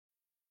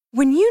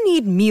When you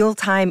need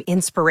mealtime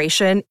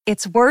inspiration,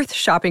 it's worth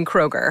shopping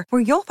Kroger,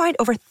 where you'll find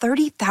over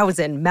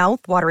 30,000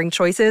 mouth-watering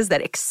choices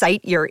that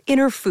excite your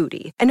inner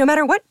foodie. And no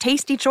matter what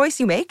tasty choice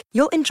you make,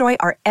 you'll enjoy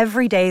our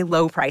everyday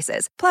low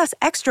prices, plus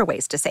extra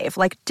ways to save,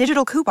 like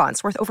digital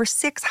coupons worth over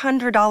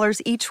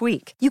 $600 each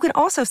week. You can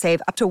also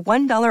save up to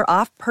 $1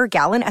 off per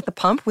gallon at the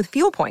pump with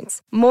fuel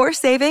points. More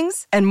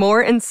savings and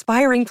more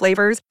inspiring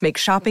flavors make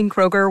shopping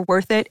Kroger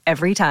worth it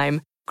every time.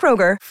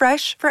 Kroger,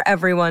 fresh for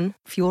everyone.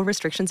 Fuel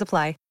restrictions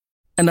apply.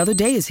 Another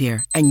day is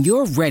here, and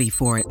you're ready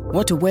for it.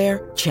 What to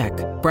wear? Check.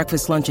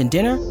 Breakfast, lunch, and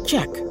dinner?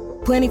 Check.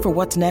 Planning for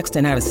what's next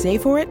and how to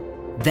save for it?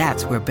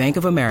 That's where Bank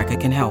of America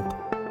can help.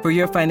 For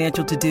your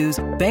financial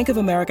to-dos, Bank of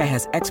America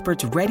has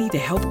experts ready to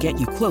help get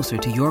you closer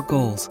to your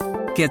goals.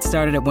 Get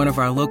started at one of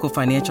our local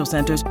financial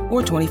centers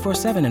or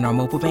 24/7 in our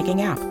mobile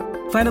banking app.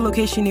 Find a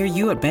location near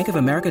you at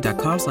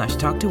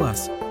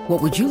bankofamerica.com/talktous.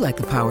 What would you like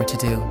the power to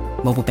do?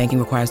 Mobile banking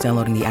requires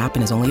downloading the app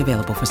and is only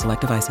available for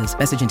select devices.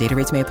 Message and data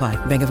rates may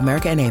apply. Bank of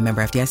America N.A.,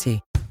 member FDIC.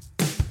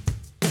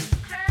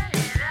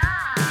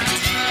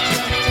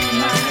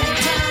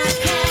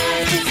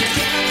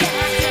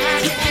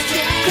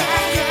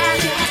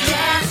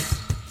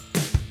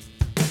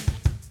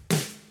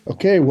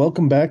 Okay,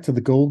 welcome back to the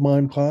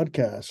Goldmine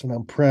Podcast, and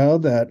I'm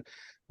proud that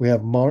we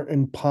have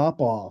Martin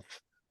Popoff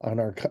on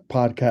our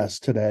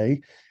podcast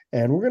today,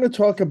 and we're going to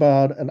talk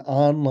about an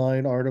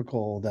online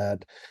article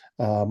that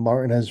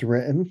Martin has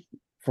written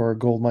for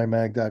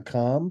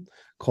goldminemag.com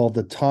called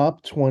The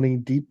Top 20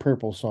 Deep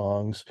Purple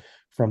Songs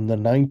from the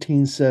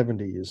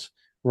 1970s,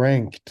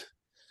 Ranked.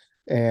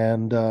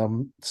 And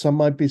some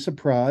might be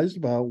surprised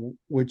about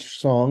which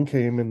song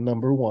came in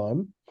number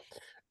one.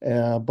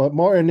 But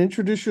Martin,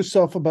 introduce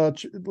yourself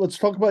let's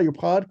talk about your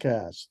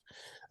podcast,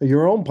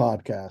 your own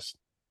podcast.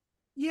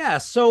 Yeah,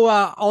 so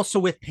also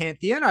with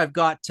Pantheon, I've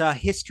got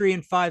History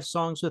in 5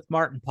 Songs with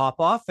Martin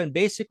Popoff, and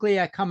basically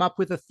I come up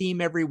with a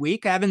theme every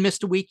week. I haven't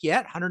missed a week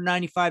yet,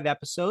 195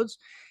 episodes,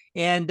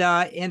 and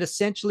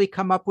essentially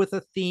come up with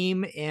a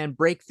theme and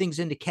break things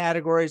into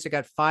categories. I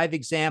got 5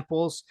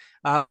 examples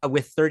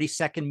with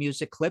 30-second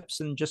music clips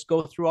and just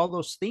go through all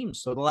those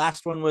themes. So the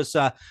last one was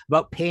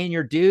about paying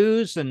your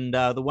dues, and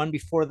the one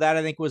before that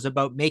I think was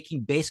about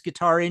making bass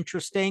guitar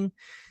interesting.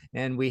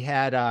 And we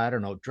had,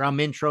 drum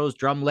intros,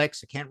 drum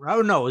licks. It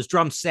was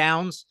drum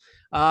sounds.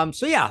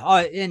 So yeah,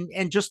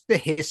 and just the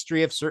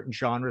history of certain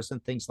genres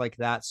and things like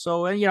that.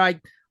 So,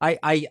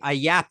 I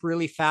yap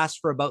really fast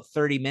for about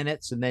 30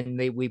 minutes, and then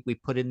we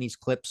put in these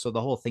clips. So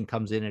the whole thing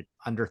comes in at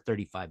under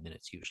 35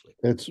 minutes usually.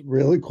 It's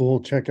really cool.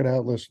 Check it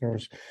out,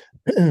 listeners.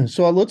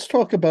 So let's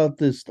talk about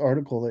this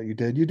article that you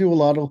did. You do a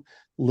lot of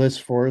lists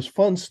for us,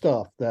 fun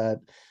stuff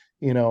that,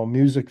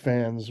 music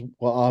fans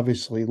will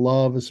obviously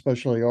love,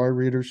 especially our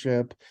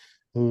readership,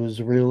 who's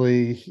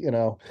really,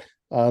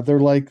 they're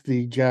like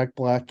the Jack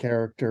Black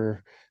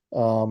character.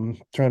 Trying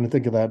to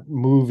think of that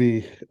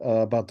movie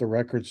about the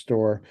record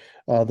store.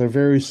 They're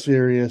very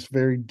serious,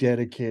 very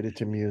dedicated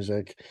to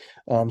music.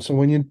 So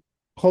when you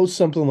post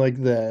something like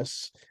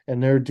this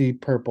and they're a Deep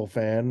Purple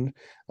fan,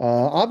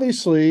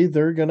 obviously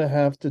they're going to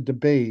have to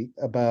debate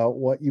about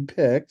what you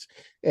picked.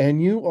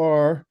 And you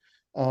are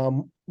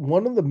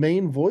one of the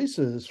main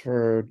voices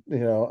for,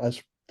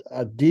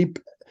 a Deep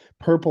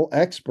Purple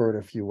expert,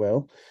 if you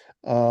will.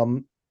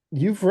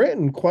 You've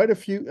written quite a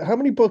few. How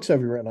many books have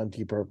you written on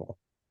Deep Purple?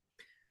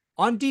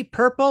 On Deep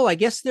Purple, I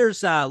guess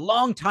there's a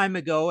long time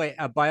ago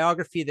a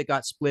biography that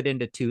got split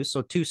into 2.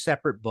 So 2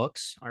 separate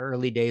books,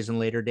 early days and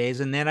later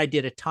days. And then I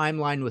did a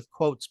timeline with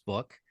quotes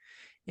book.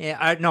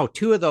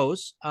 2 of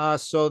those.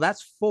 So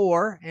that's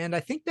 4. And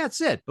I think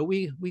that's it. But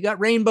we got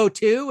Rainbow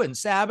 2 and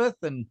Sabbath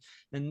and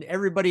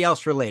everybody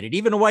else related,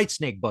 even a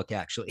Whitesnake book,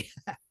 actually.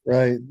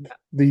 Right.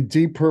 The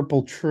Deep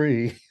Purple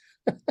tree.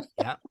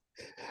 Yeah.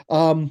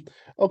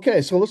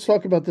 Okay, so let's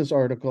talk about this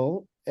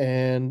article.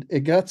 And it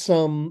got a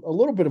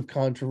little bit of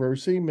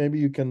controversy. Maybe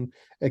you can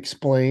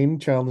explain.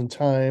 Child in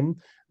Time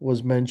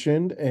was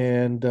mentioned,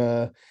 and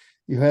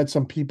you had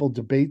some people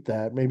debate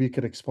that. Maybe you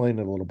could explain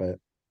it a little bit.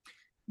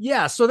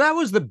 Yeah, so that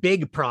was the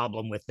big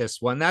problem with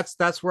this one.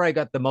 That's where I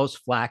got the most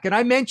flack, and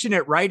I mentioned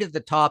it right at the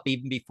top,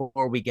 even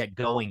before we get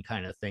going,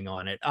 kind of thing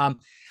on it.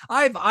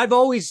 I've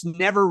always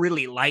never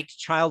really liked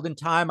Child in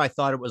Time. I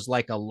thought it was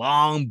like a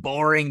long,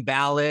 boring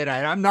ballad.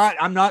 I'm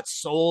not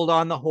sold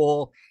on the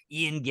whole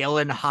Ian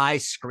Gillan high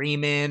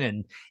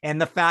screaming and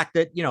the fact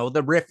that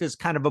the riff is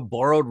kind of a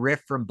borrowed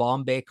riff from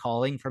Bombay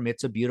Calling from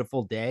It's a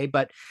Beautiful Day,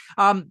 but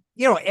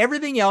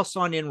everything else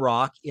on In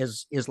Rock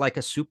is like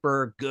a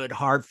super good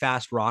hard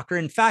fast rocker.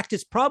 In fact,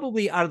 it's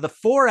probably out of the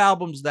 4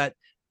 albums that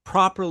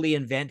properly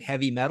invent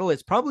heavy metal,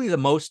 it's probably the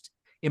most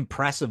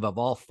impressive of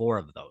all 4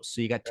 of those. So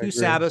you got 2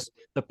 Sabbaths,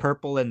 the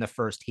Purple, and the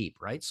First Heap,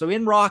 right? So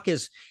In Rock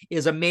is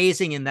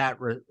amazing in that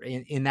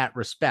in that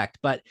respect.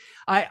 But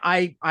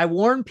I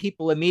warn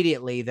people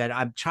immediately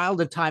that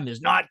Child in Time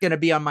is not going to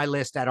be on my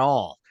list at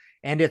all,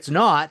 and it's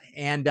not.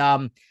 And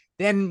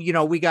then,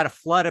 we got a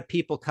flood of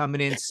people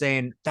coming in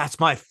saying that's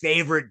my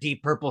favorite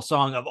Deep Purple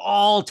song of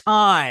all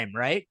time,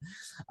 right?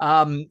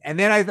 And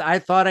then I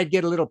thought I'd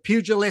get a little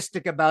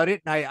pugilistic about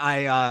it, and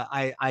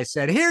I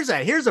said, here's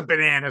a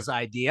bananas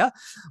idea.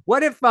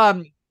 What if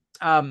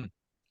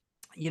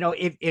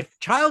if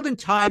Child in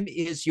Time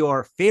is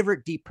your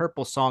favorite Deep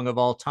Purple song of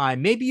all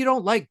time, maybe you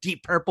don't like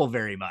Deep Purple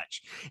very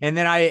much. And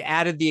then I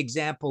added the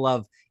example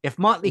of, if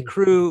Motley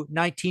Crue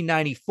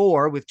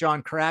 1994 with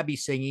John Corabi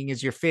singing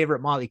is your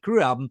favorite Motley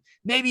Crue album,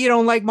 maybe you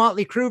don't like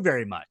Motley Crue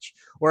very much.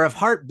 Or if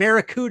Heart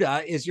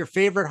Barracuda is your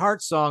favorite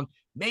Heart song,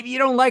 maybe you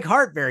don't like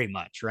Heart very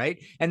much, right?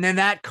 And then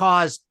that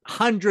caused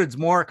hundreds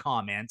more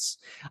comments.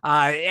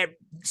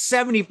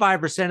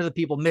 75% of the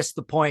people missed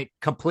the point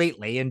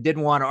completely and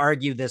didn't want to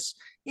argue this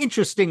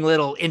interesting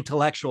little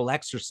intellectual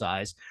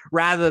exercise.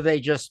 Rather, they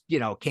just,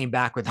 came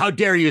back with, how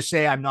dare you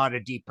say I'm not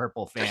a Deep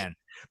Purple fan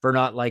for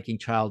not liking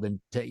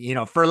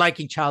for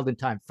liking Child in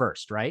Time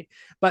first, right?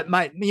 But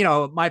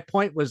my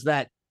point was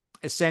that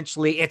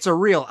essentially it's a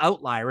real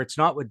outlier. It's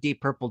not what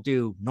Deep Purple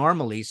do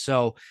normally.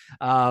 So,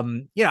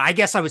 I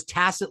guess I was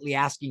tacitly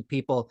asking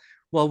people,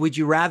 well, would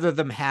you rather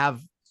them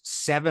have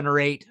 7 or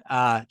 8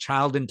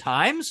 Child in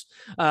Times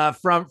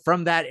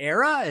from that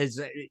era?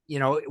 Is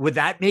would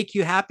that make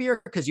you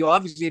happier? Because you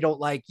obviously don't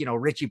like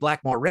Ritchie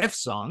Blackmore riff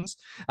songs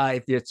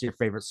if it's your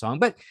favorite song.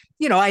 But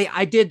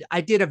I did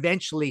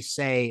eventually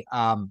say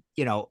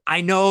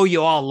I know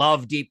you all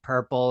love Deep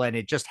Purple and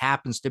it just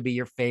happens to be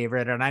your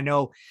favorite, and I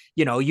know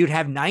you'd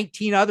have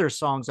 19 other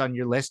songs on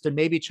your list, and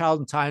maybe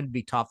Child in Time would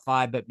be top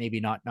 5, but maybe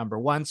not number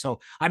 1. So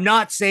I'm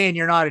not saying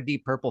you're not a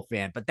Deep Purple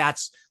fan, but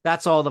that's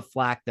all the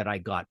flack that I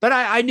got. But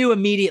I knew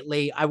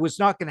immediately I was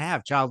not going to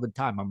have Child in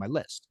Time on my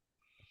list.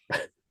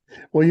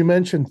 Well, you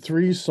mentioned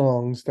 3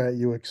 songs that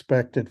you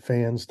expected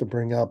fans to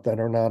bring up that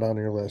are not on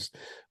your list: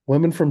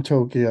 Women from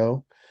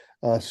Tokyo,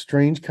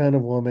 Strange Kind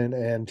of Woman,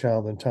 and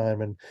Child in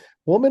Time. And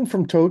Woman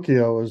from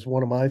Tokyo is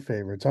one of my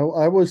favorites.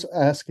 I was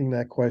asking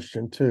that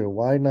question too.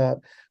 Why not?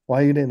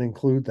 Why you didn't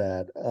include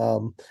that?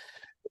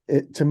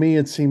 To me,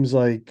 it seems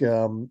like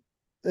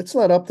it's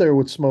not up there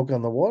with Smoke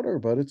on the Water,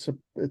 but it's a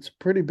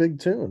pretty big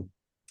tune.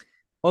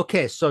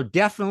 Okay, so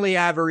definitely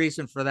I have a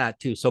reason for that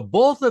too. So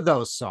both of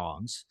those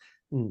songs,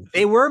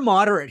 they were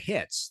moderate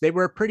hits. They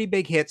were pretty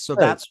big hits. So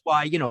that's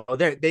why,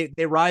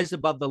 they rise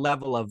above the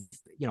level of,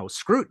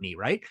 scrutiny,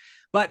 right?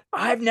 But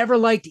I've never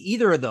liked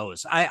either of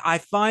those. I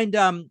find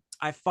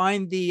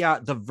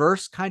the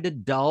verse kind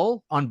of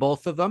dull on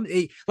both of them.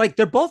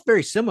 They're both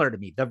very similar to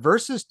me. The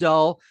verse is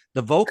dull,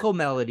 the vocal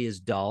melody is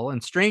dull,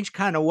 and Strange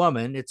Kind of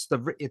Woman, it's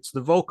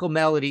the vocal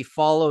melody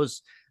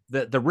follows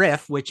the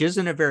riff, which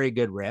isn't a very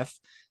good riff.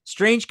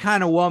 Strange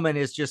Kind of Woman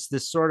is just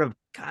this sort of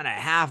kind of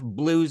half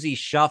bluesy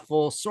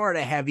shuffle, sort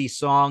of heavy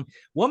song.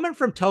 Woman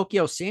from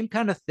Tokyo, same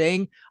kind of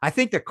thing. I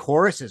think the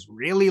chorus is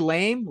really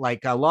lame.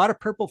 Like a lot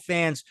of Purple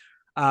fans,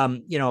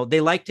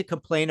 they like to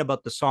complain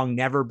about the song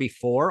Never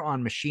Before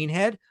on Machine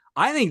Head.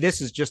 I think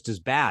this is just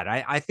as bad.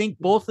 I think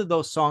both of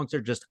those songs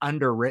are just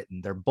underwritten.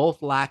 They're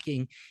both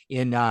lacking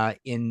in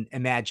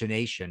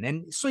imagination.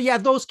 And so, yeah,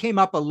 those came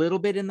up a little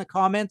bit in the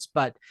comments,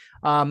 but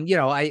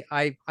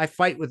I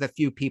fight with a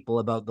few people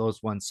about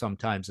those ones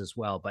sometimes as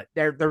well. But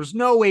there's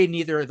no way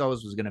neither of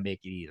those was going to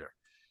make it either.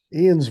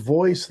 Ian's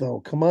voice,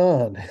 though, come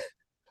on.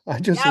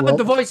 But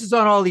the voice is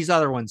on all these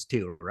other ones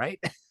too, right?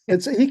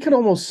 He can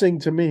almost sing.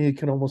 To me, he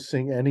can almost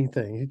sing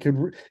anything.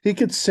 He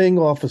could sing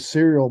off a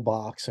cereal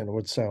box and it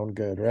would sound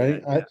good,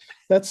 right? Yeah.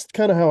 That's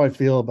kind of how I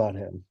feel about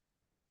him.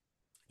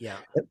 Yeah.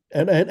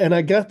 And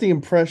I got the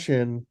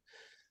impression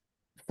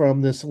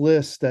from this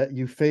list that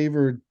you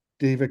favored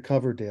David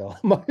Coverdale.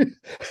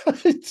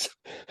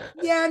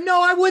 Yeah,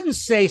 no, I wouldn't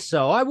say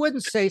so.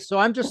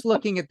 I'm just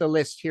looking at the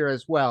list here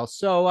as well.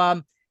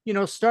 So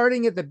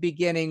starting at the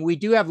beginning, we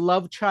do have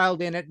Love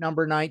Child in at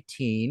number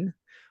 19.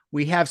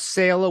 We have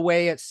Sail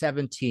Away at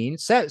 17.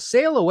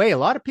 Sail Away, a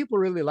lot of people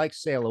really like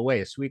Sail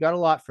Away, so we got a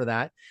lot for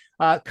that.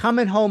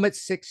 Coming Home at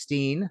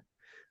 16.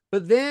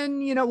 But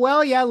then,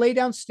 Lay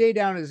Down, Stay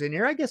Down is in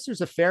here. I guess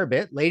there's a fair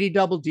bit. Lady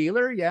Double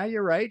Dealer, yeah,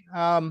 you're right.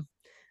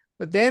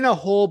 But then a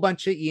whole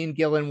bunch of Ian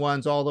Gillan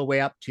ones all the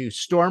way up to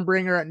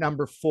Stormbringer at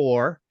number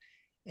 4.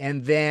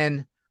 And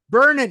then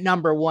Burn at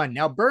number 1.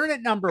 Now, Burn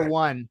at number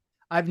 1,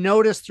 I've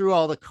noticed through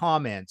all the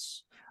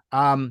comments,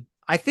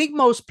 I think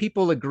most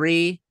people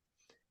agree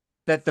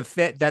that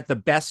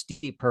the best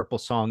Deep Purple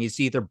song is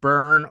either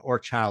Burn or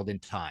Child in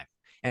Time.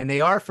 And they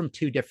are from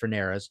 2 different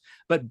eras.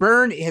 But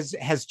Burn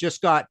has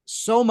just got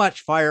so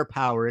much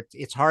firepower.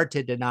 It's hard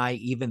to deny,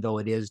 even though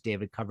it is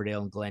David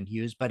Coverdale and Glenn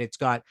Hughes, but it's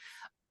got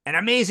an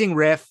amazing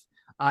riff.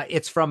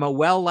 It's from a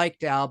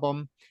well-liked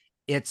album.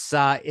 It's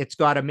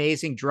got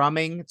amazing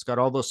drumming. It's got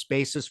all those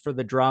spaces for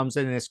the drums,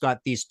 and it's got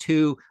these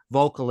 2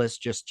 vocalists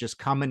just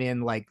coming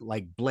in like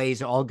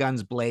blaze, all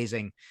guns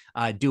blazing,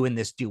 doing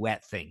this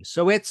duet thing.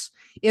 So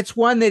it's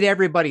one that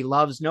everybody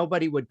loves.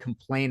 Nobody would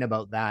complain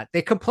about that.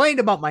 They complained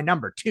about my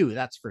number 2,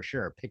 that's for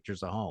sure.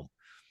 Pictures of Home.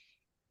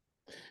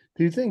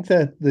 Do you think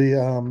that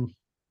the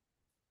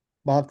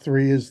Mach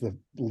 3 is the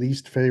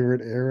least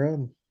favorite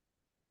era?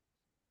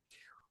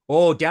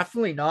 Oh,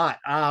 definitely not.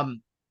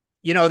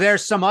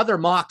 There's some other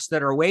mocks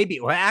that are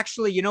well,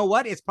 actually, you know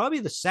what? It's probably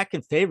the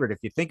second favorite if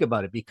you think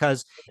about it,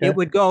 because Okay. it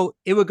would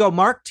go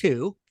Mark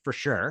II for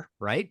sure,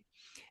 right?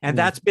 And Mm,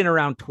 that's been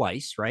around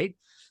twice, right?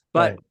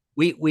 But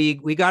right.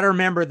 we got to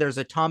remember there's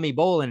a Tommy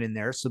Bolin in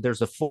there, so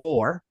there's a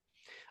four.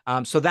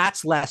 So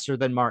that's lesser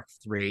than Mark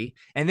III.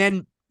 And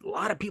then a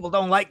lot of people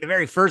don't like the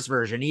very first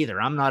version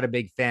either. I'm not a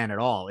big fan at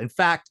all. In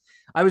fact,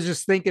 I was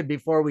just thinking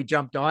before we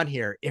jumped on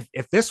here,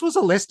 if this was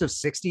a list of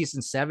 60s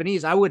and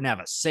 70s, I wouldn't have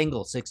a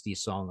single 60s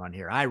song on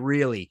here. I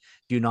really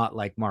do not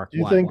like Mark Do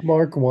you One. think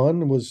Mark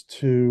One was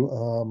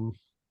too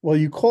well,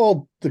 you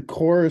called the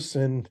chorus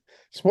in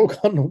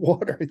Smoke on the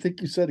Water. I think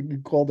you said you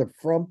called it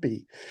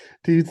frumpy.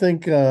 Do you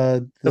think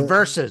The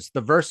verses are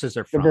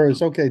the from.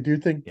 verse, okay, do you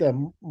think Yeah.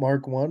 the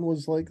Mark One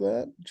was like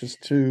that?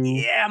 Just too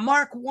Yeah,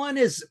 Mark One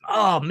is,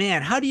 oh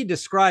man, how do you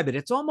describe it?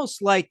 It's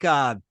almost like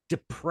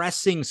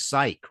depressing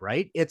psych,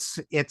 right? It's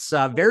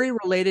very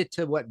related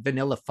to what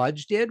Vanilla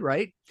Fudge did,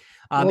 right?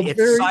 well, it's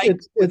It's very psych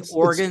with it speaks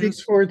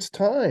organs. for its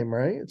time,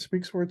 right? It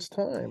speaks for its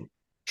time.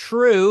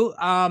 True.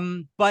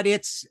 But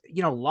it's,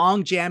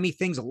 long jammy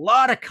things, a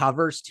lot of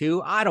covers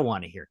too. I don't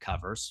want to hear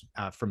covers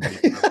from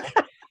Deep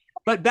Purple.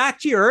 But back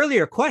to your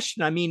earlier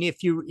question, I mean,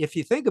 if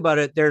you think about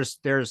it, there's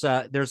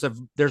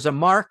a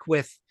mark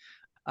with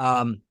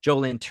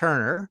Jolene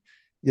Turner.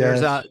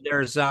 Yes.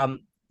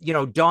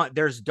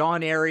 There's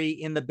Don Airy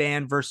in the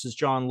band versus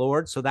John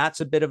Lord, so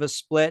that's a bit of a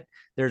split.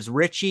 There's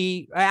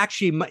Richie.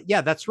 Actually,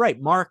 yeah, that's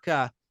right. Mark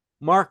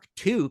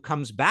II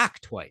comes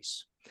back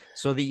twice.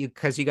 So that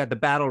because you got the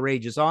Battle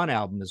Rages On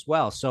album as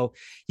well. So,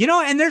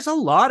 and there's a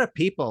lot of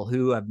people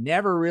who have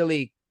never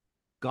really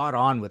got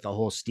on with the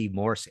whole Steve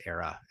Morse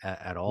era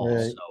at all.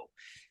 Right. So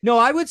no,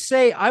 I would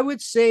say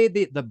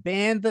the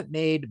band that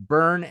made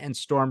Burn and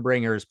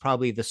Stormbringer is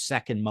probably the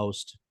second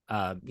most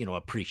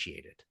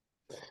appreciated.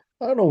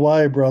 I don't know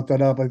why I brought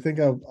that up. I think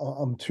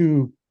I'm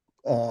too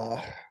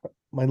uh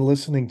my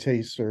listening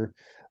tastes are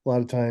a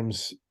lot of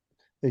times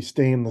they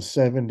stay in the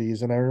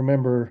 70s, and I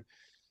remember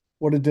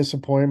what a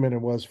disappointment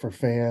it was for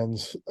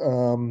fans.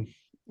 When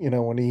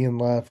Ian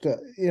left,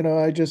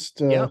 I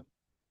just Yeah.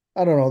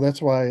 I don't know.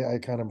 That's why I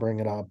kind of bring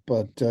it up.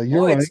 But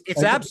you're Oh, right.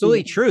 it's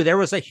absolutely true. There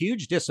was a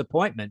huge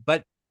disappointment,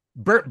 but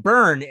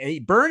Burn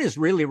is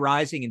really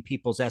rising in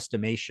people's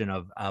estimation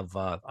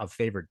of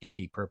favorite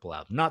Deep Purple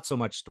album. Not so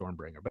much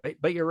Stormbringer,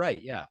 but you're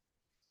right. Yeah.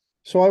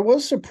 So I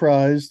was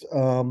surprised.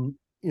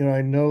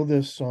 I know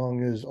this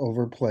song is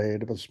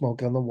overplayed, but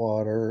Smoke on the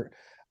Water.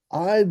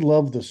 I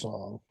love the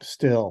song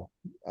still.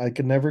 I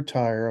can never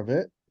tire of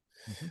it.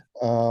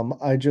 Mhm.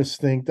 I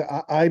just think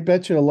that I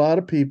bet you a lot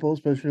of people,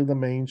 especially the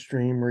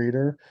mainstream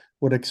reader,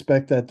 would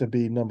expect that to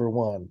be number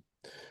one.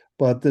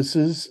 But this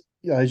is,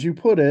 as you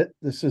put it,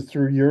 this is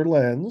through your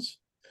lens.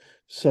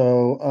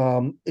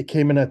 So it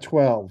came in at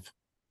 12,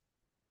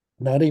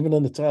 not even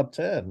in the top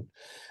 10.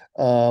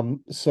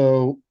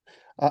 So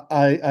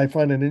I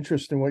find it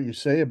interesting what you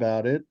say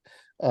about it.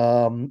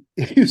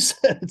 You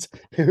said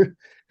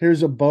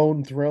here's a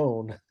bone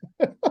thrown.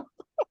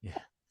 Yeah.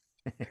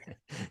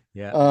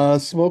 Yeah.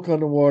 Smoke on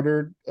the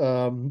Water,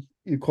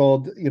 you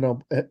called,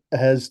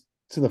 has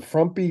to the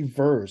frumpy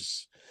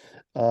verse.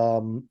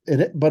 But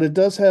it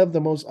does have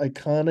the most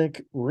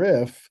iconic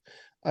riff.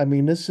 I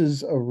mean, this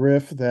is a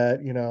riff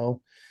that,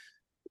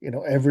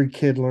 every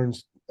kid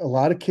learns. A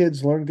lot of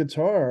kids learn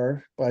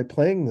guitar by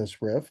playing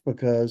this riff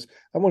because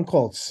I wouldn't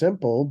call it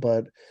simple,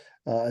 but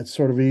it's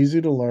sort of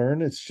easy to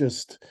learn. It's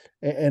just,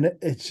 and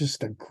it's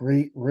just a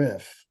great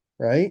riff,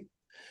 right?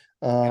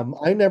 Yeah.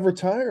 I never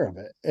tire of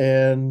it.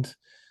 And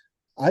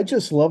I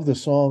just love the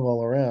song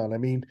all around. I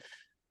mean,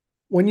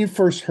 when you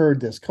first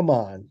heard this, come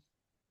on.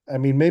 I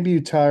mean, maybe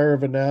you tire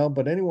of it now,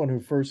 but anyone who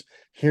first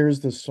hears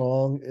the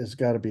song has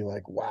got to be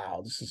like,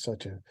 wow, this is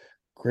such a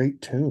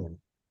great tune.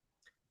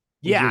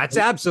 Would you Yeah, it's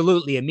agree?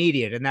 absolutely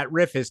immediate, and that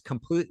riff is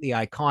completely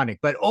iconic.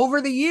 But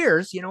over the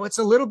years, it's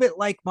a little bit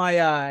like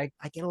my I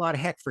get a lot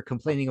of heck for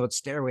complaining about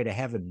Stairway to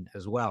Heaven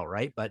as well,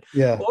 right? But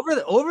Yeah.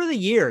 over the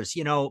years,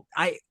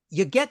 I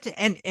you get to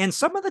and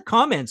some of the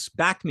comments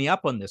back me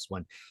up on this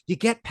one. You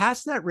get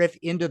past that riff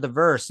into the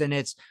verse, and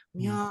it's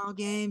we Mm. all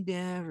game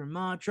Denver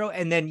Montreux,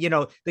 and then the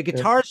Yeah.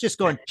 guitar's just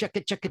going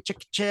checka checka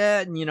checka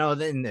checka,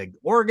 and then the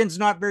organ's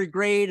not very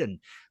great, and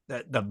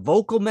the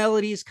vocal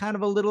melody is kind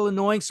of a little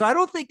annoying. So I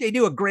don't think they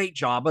do a great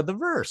job of the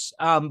verse.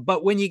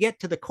 But when you get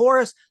to the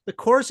chorus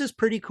is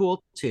pretty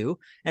cool too.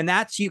 And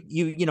that's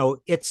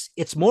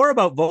it's more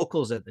about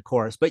vocals at the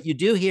chorus, but you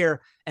do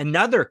hear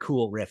another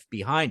cool riff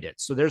behind it.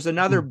 So there's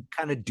another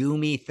kind of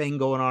doomy thing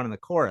going on in the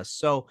chorus.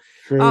 So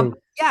True.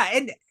 yeah,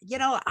 and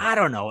I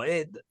don't know.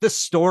 The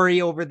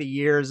story over the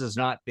years has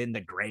not been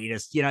the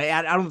greatest.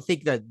 I don't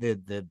think that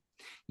the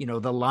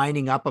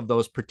lining up of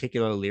those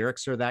particular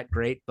lyrics are that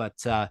great,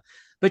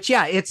 but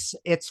yeah,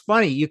 it's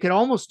funny. You could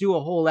almost do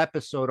a whole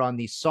episode on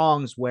these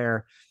songs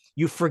where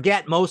you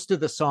forget most of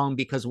the song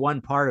because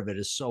one part of it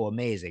is so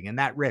amazing, and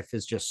that riff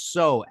is just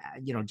so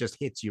just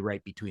hits you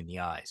right between the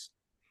eyes.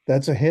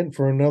 That's a hint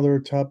for another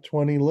top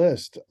 20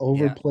 list. Yeah.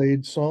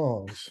 Overplayed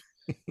songs.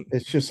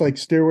 It's just like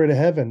Stairway to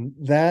Heaven.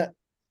 That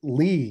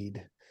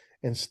lead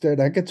instead,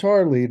 that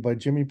guitar lead by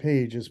Jimmy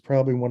Page is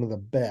probably one of the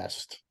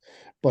best,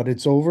 but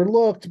it's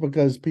overlooked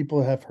because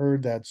people have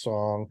heard that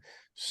song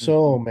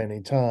so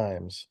many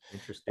times.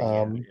 Interesting.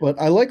 Yeah. But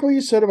I like what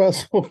you said about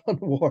Soul on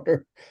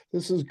Water.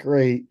 This is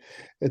great.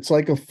 It's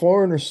like a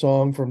Foreigner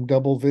song from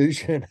Double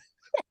Vision.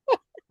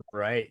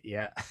 Right.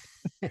 Yeah.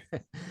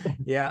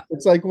 Yeah.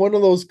 It's like one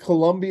of those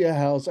Columbia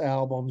House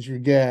albums you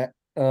get.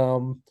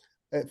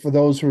 For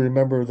those who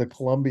remember the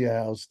Columbia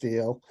House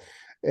deal,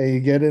 and you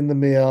get in the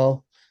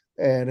mail,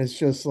 and it's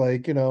just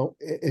like,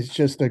 it's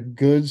just a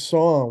good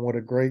song with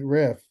a great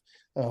riff.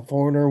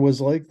 Foreigner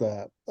was like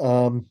that.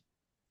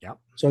 Yeah.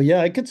 So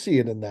yeah, I could see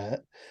it in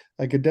that.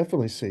 I could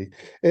definitely see.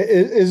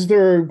 Is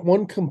there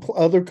one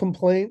other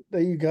complaint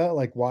that you got?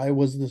 Like, why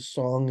was this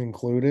song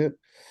included?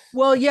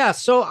 Well, yeah.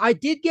 So I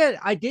did get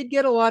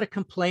a lot of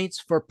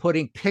complaints for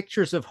putting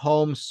pictures of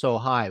homes so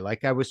high.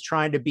 Like I was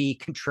trying to be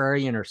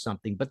contrarian or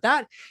something, but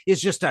that is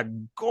just a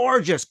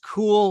gorgeous,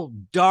 cool,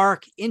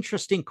 dark,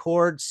 interesting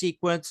chord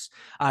sequence.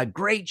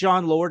 Great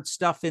John Lord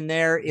stuff in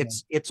there.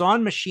 It's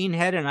on Machine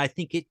Head, and I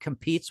think it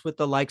competes with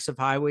the likes of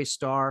Highway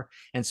Star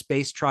and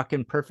Space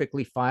Truckin'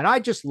 perfectly fine. I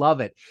just love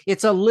it.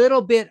 It's a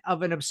little bit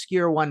of an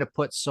obscure one to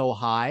put so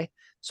high.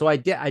 So I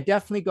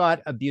definitely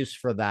got abuse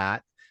for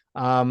that.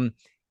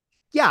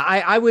 Yeah,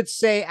 I would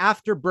say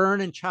after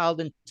Burn and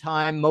Child in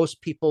Time, most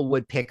people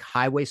would pick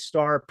Highway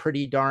Star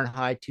pretty darn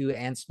high too,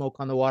 and Smoke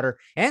on the Water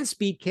and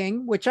Speed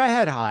King, which I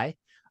had high.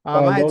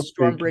 I had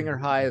Stormbringer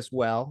high as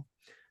well.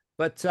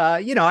 But,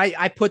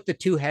 I put the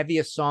two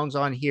heaviest songs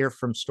on here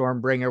from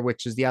Stormbringer,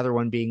 which is the other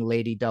one being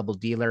Lady Double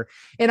Dealer.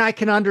 And I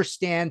can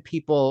understand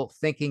people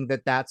thinking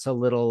that that's a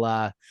little,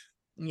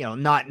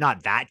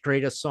 not that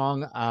great a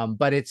song,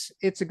 but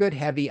it's a good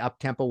heavy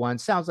up-tempo one.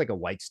 Sounds like a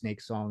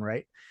Whitesnake song,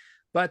 right?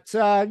 But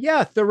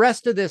yeah, the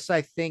rest of this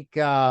I think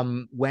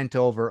went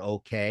over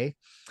okay.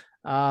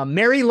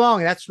 Mary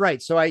Long, that's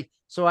right. So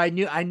I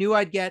knew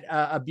I'd get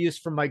abuse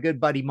from my good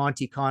buddy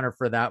Monty Connor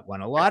for that one.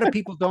 A lot of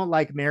people don't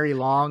like Mary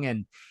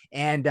Long,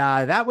 and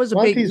that was a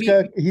Monty's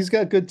he's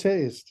got good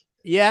taste.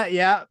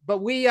 Yeah.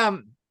 But we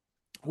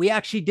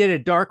actually did a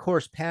Dark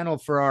Horse panel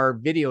for our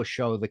video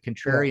show, The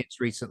Contrarians,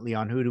 recently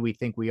on Who Do We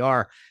Think We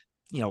Are?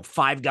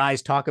 Five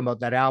guys talking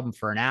about that album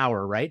for an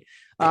hour, right?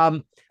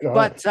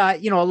 But a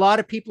lot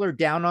of people are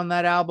down on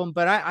that album,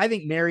 but I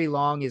think Mary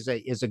Long is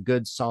a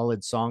good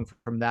solid song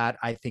from that.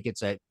 I think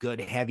it's a good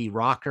heavy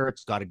rocker.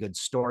 It's got a good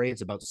story.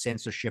 It's about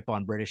censorship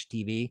on British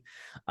TV.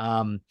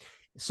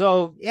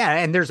 So yeah,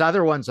 and there's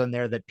other ones on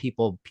there that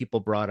people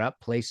brought up,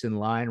 Place in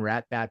Line,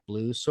 Rat Bat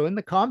Blues. So in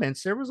the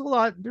comments, there's a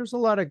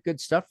lot of good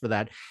stuff for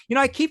that.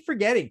 I keep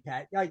forgetting,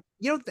 Pat,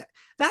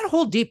 that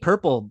whole Deep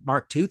Purple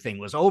Mark II thing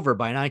was over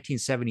by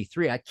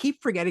 1973. I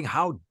keep forgetting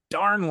how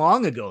darn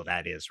long ago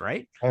that is,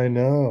 right? I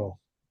know.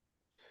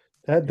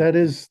 That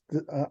is,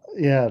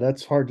 yeah,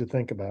 that's hard to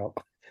think about.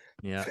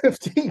 Yeah.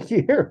 15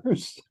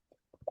 years.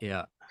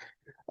 Yeah.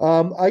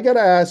 I got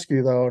to ask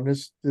you though, and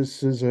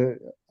this is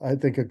I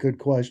think a good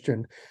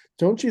question.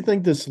 Don't you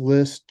think this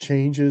list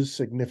changes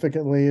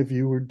significantly if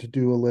you were to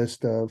do a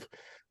list of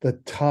the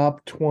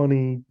top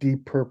 20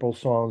 Deep Purple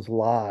songs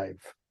live?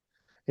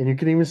 And you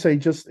can even say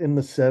just in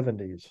the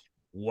 70s.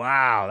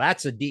 Wow,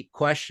 that's a deep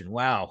question.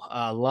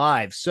 Wow,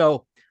 live.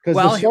 So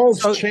because the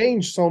songs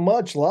change so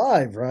much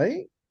live,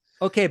 right?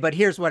 Okay, but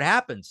here's what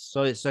happens.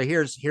 So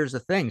here's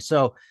the thing.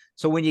 So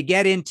when you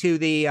get into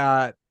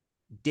the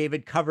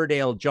David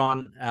Coverdale,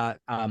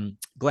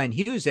 Glenn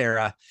Hughes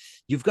era,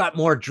 you've got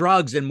more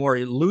drugs and more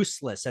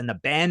looseless, and the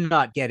band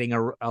not getting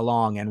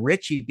along, and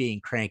Richie being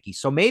cranky.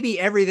 So maybe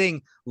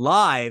everything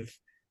live,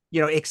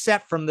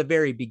 except from the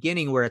very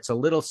beginning where it's a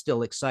little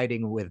still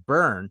exciting with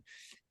Burn.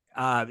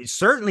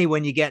 Certainly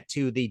when you get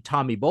to the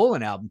Tommy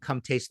Bolin album,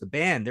 Come Taste the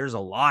Band, there's a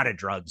lot of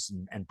drugs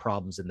and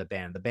problems in the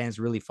band. The band's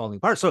really falling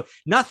apart. So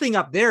nothing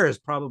up there is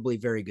probably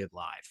very good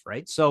live,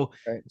 right? So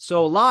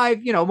live,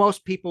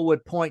 most people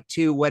would point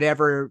to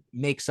whatever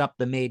makes up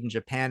the Made in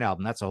Japan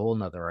album. That's a whole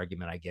nother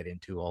argument I get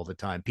into all the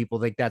time. People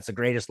think that's the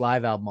greatest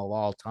live album of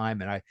all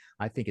time, and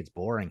I think it's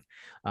boring.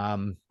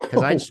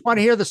 Because I just want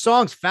to hear the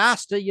songs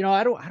fast. I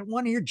don't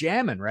want to hear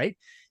jamming, right?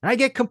 And I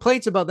get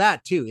complaints about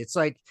that too. It's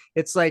like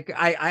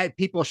I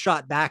people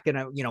shot back,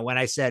 and when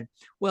I said,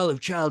 well, if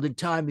Child in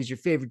Time is your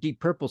favorite Deep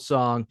Purple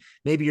song,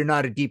 maybe you're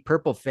not a Deep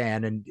Purple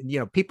fan. And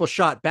people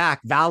shot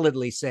back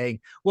validly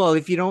saying, well,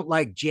 if you don't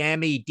like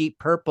jammy Deep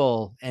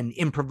Purple and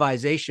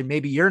improvisation,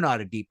 maybe you're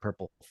not a Deep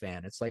Purple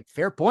fan. It's like,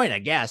 fair point, I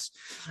guess.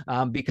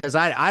 Because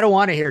I don't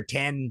want to hear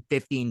 10,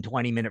 15,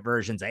 20-minute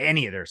versions of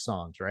any of their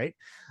songs, right?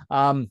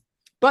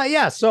 But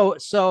yeah,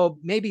 so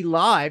maybe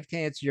live, to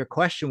answer your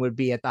question, would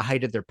be at the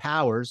height of their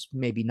powers,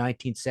 maybe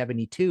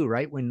 1972,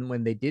 right?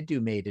 When they did do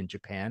Made in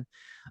Japan.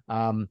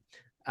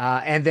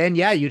 And then,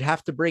 yeah, you'd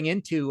have to bring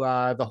into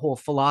the whole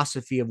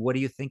philosophy of what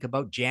do you think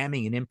about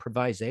jamming and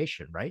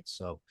improvisation, right?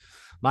 So,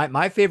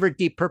 my favorite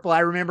Deep Purple. I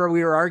remember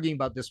we were arguing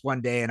about this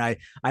one day, and I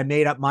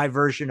made up my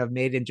version of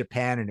Made in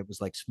Japan, and it was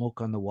like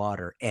Smoke on the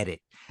Water, edit.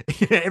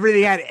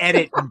 Everything had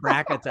edit in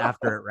brackets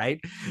after it,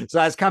 right? So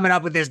I was coming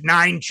up with this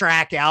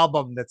 9-track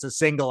album that's a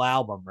single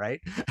album,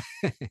 right?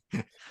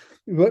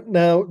 But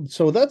now,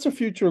 so that's a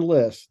future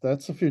list.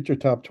 That's a future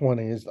top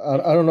 20. I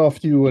don't know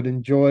if you would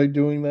enjoy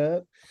doing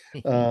that,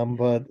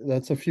 but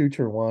that's a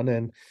future one.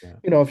 And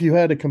Yeah. if you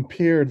had to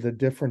compare the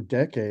different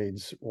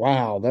decades,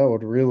 wow, that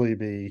would really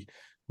be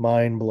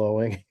mind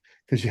blowing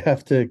because you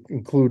have to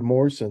include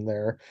Morse in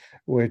there,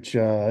 which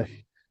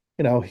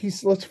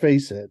he's, let's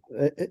face it,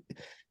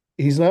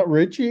 he's not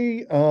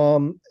Richie,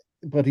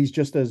 but he's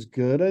just as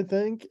good, I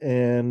think.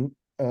 And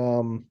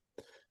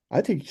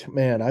I think,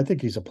 man, I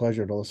think he's a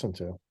pleasure to listen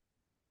to.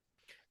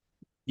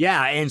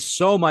 Yeah, and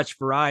so much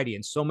variety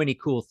and so many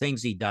cool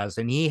things he does.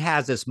 And he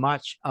has as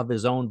much of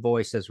his own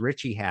voice as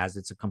Richie has.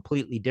 It's a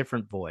completely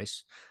different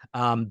voice.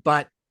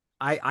 But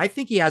I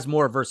think he has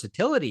more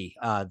versatility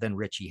than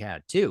Richie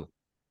had too.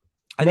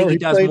 I think Remember, he he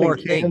does played in more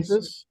things.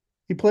 Kansas.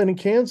 He played in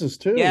Kansas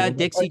Yeah, too. I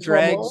Dixie saw him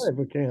Dregs. live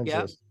in Yeah,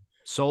 Kansas.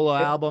 solo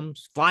Yeah,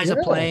 albums, Flies a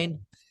yeah. Plane.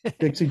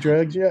 Dixie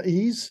Dregs. Yeah,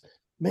 he's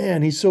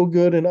so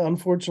good. And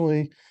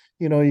unfortunately,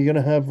 you're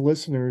gonna have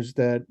listeners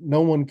that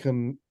no one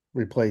can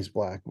replace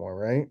Blackmore,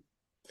 right?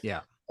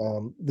 Yeah,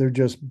 They're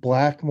just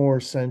Blackmore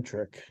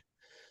centric.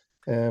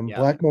 And yeah,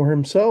 Blackmore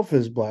himself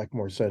is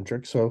Blackmore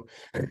centric. So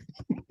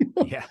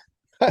yeah.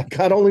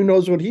 God only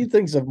knows what he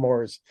thinks of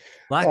Morris.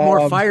 Blackmore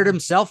Um, fired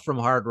himself from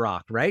hard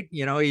rock, right?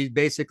 He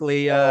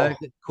basically oh,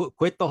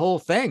 quit the whole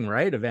thing,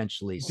 right?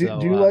 Eventually. do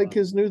So you like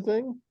his new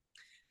thing,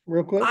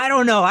 real quick? I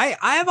don't know. I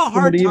have a The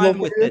hard medieval time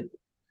with period? it.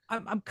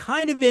 I'm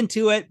kind of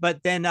into it,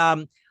 but then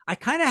I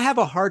kind of have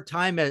a hard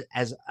time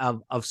as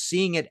of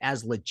seeing it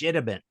as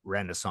legitimate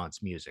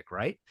Renaissance music,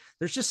 right?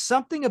 There's just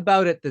something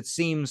about it that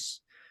seems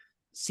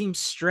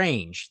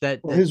strange Well,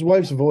 that his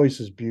wife's voice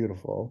is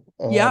beautiful.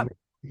 yeah,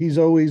 He's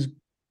always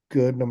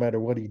good no matter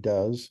what he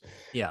does.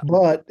 yeah,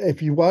 But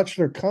if you watch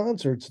their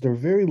concerts, they're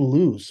very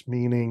loose,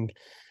 meaning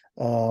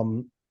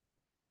um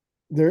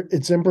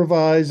it's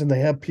improvised and they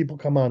have people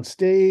come on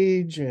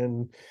stage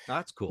and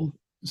that's cool.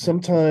 Yeah.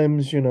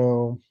 sometimes,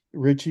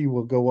 Richie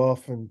will go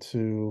off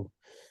into,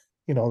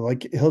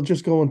 like he'll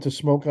just go into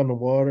Smoke on the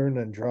Water and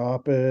then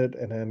drop it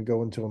and then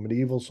go into a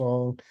medieval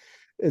song.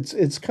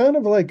 It's kind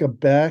of like a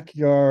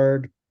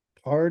backyard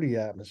party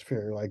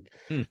atmosphere. Like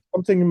Hmm.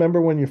 something,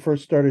 remember when you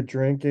first started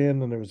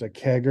drinking and there was a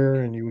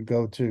kegger and you would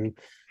go to,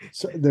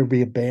 so there'd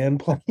be a band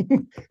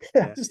playing.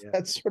 Yeah, It's yeah,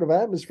 that sort of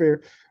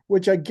atmosphere,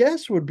 which I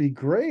guess would be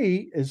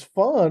great, is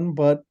fun,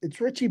 but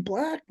it's Richie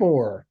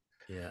Blackmore,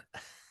 yeah,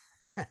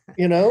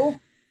 you know?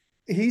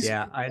 He's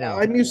yeah. I know.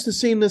 I'm used to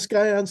seeing this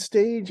guy on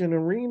stage in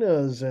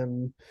arenas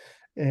and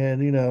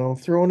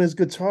throwing his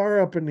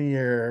guitar up in the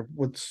air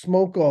with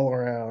smoke all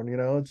around.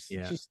 It's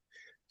Yeah. just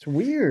it's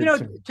weird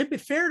to me. To be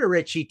fair to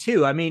Richie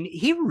too, I mean,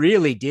 he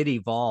really did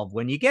evolve.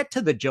 When you get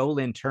to the Joe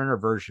Lynn Turner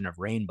version of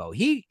Rainbow,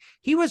 he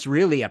was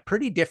really a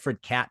pretty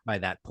different cat by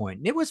that point.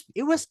 And it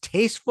was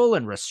tasteful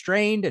and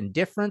restrained and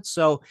different.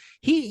 So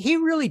he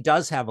really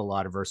does have a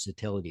lot of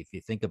versatility if you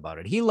think about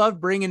it. He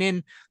loved bringing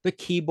in the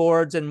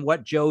keyboards and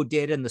what Joe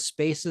did and the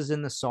spaces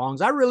in the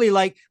songs. I really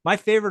like, my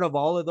favorite of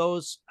all of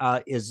those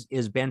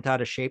is Bent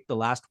Out of Shape, the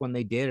last one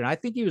they did, and I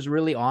think he was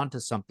really on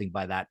to something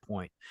by that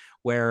point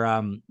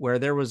where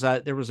there was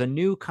a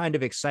new kind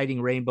of exciting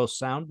Rainbow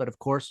sound. But of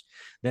course,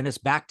 then it's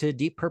back to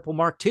Deep Purple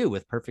Mark II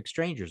with Perfect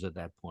Strangers at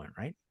that point,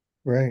 right?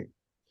 Right.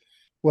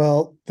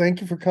 Well, thank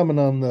you for coming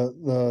on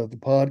the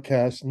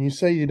podcast. And you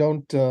say you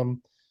don't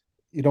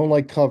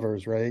like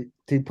covers, right?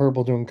 Deep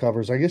Purple doing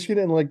covers. I guess you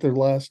didn't like their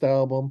last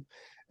album,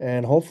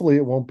 and hopefully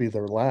it won't be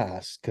their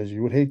last because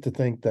you would hate to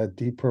think that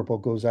Deep Purple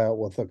goes out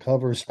with a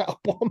covers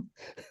album.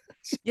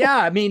 Yeah,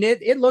 I mean,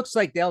 it looks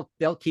like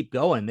they'll keep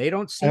going. They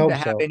don't I seem to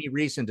hope have so. any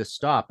reason to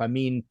stop. I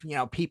mean,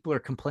 people are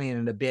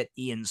complaining a bit.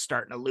 Ian's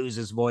starting to lose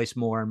his voice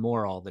more and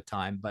more all the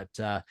time, but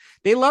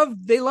they love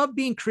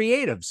being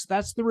creatives.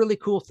 That's the really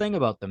cool thing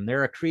about them.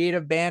 They're a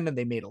creative band, and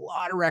they made a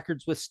lot of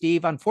records with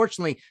Steve.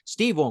 Unfortunately,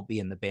 Steve won't be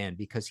in the band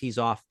because he's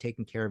off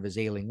taking care of his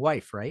ailing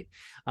wife, right?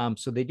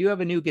 So they do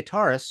have a new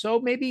guitarist. So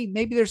maybe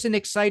there's an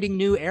exciting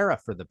new era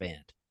for the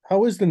band.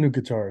 How is the new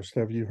guitarist?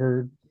 Have you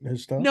heard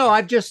his stuff? No,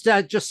 I've just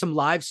some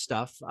live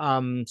stuff.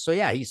 So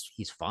yeah,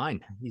 he's fine.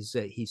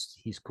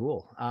 He's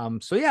cool.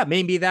 So yeah,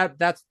 maybe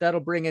that'll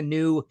bring a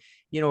new,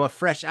 a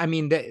fresh. I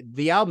mean,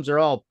 the albums are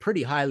all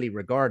pretty highly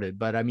regarded,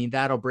 but I mean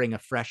that'll bring a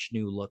fresh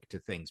new look to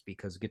things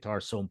because guitar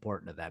is so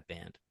important to that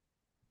band.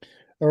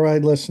 All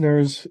right,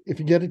 listeners, if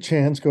you get a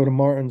chance, go to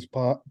Martin's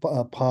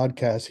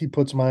podcast. He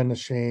puts mine to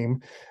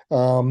shame.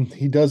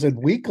 He does it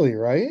weekly,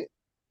 right?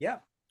 Yeah,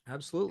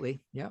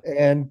 absolutely. Yeah.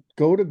 And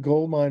go to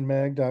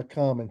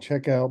goldminemag.com and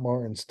check out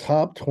Martin's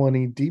top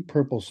 20 Deep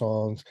Purple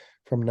songs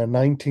from the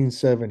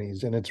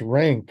 1970s, and it's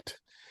ranked.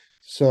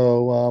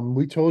 So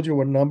we told you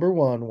what number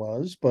one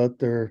was, but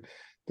there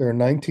are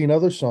 19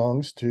 other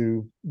songs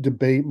to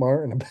debate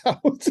Martin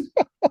about.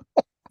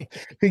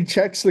 he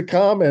checks the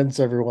comments,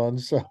 everyone.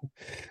 So,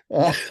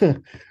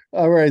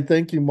 all right.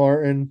 Thank you,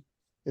 Martin.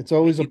 It's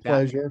always a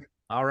pleasure.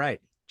 All right.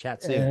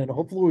 Chat soon. And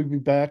hopefully we'll be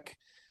back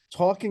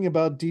talking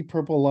about Deep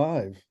Purple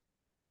Live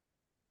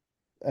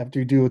after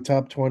you do a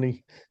top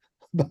 20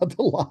 about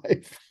the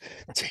live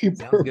Deep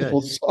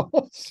Purple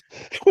songs,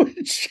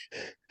 which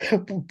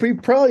would be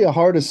probably a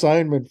hard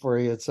assignment for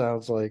you, it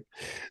sounds like.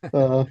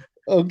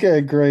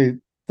 Okay, great.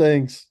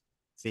 Thanks.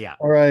 See ya.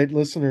 All right,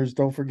 listeners,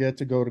 don't forget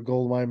to go to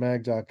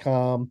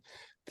goldminemag.com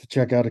to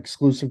check out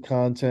exclusive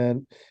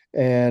content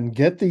and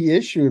get the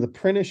issue, the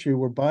print issue.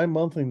 We're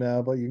bi-monthly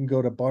now, but you can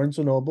go to Barnes &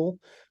 Noble,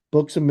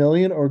 Books A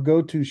Million, or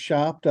go to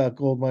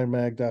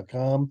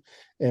shop.goldminemag.com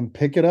and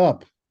pick it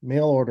up.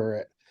 Mail order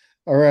it.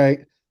 All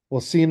right. We'll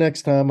see you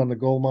next time on the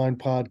Goldmine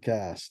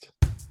Podcast.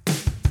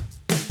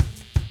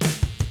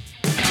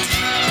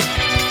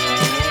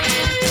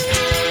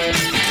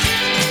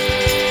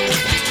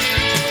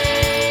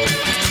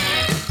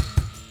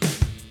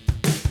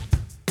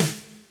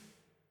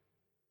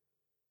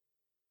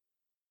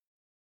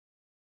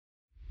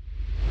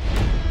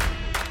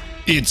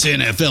 It's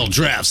NFL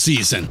draft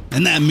season,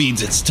 and that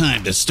means it's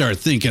time to start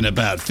thinking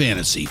about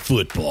fantasy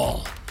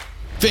football.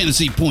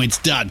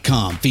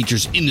 FantasyPoints.com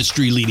features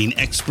industry-leading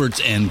experts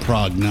and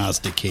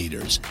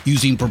prognosticators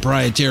using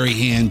proprietary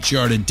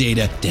hand-charted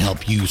data to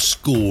help you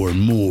score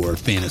more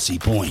fantasy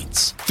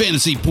points.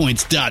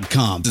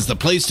 FantasyPoints.com is the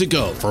place to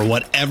go for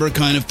whatever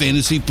kind of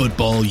fantasy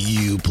football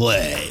you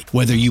play.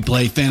 Whether you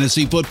play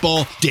fantasy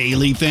football,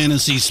 daily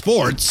fantasy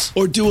sports,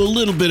 or do a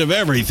little bit of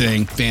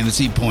everything,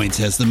 Fantasy Points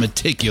has the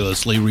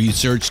meticulously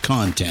researched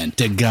content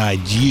to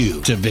guide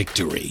you to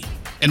victory.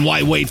 And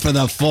why wait for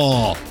the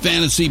fall?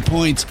 Fantasy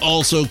Points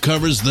also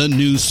covers the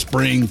new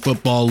spring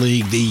football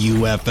league, the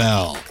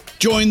UFL.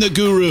 Join the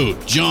guru,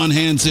 John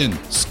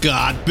Hansen,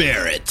 Scott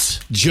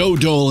Barrett, Joe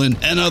Dolan,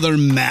 and other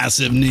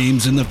massive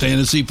names in the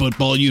fantasy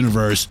football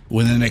universe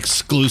with an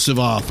exclusive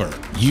offer.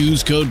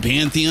 Use code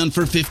Pantheon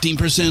for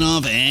 15%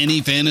 off any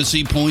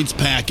Fantasy Points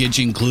package,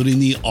 including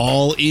the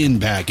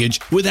all-in package,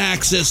 with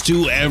access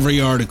to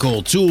every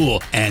article,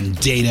 tool, and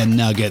data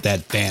nugget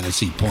that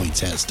Fantasy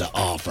Points has to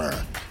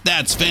offer.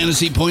 That's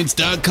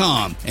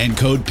FantasyPoints.com and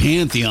code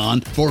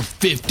Pantheon for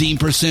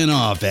 15%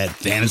 off at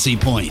Fantasy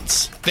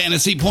Points.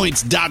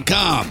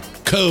 FantasyPoints.com,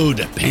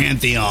 code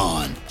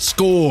Pantheon.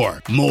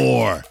 Score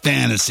more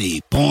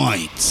fantasy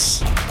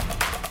points.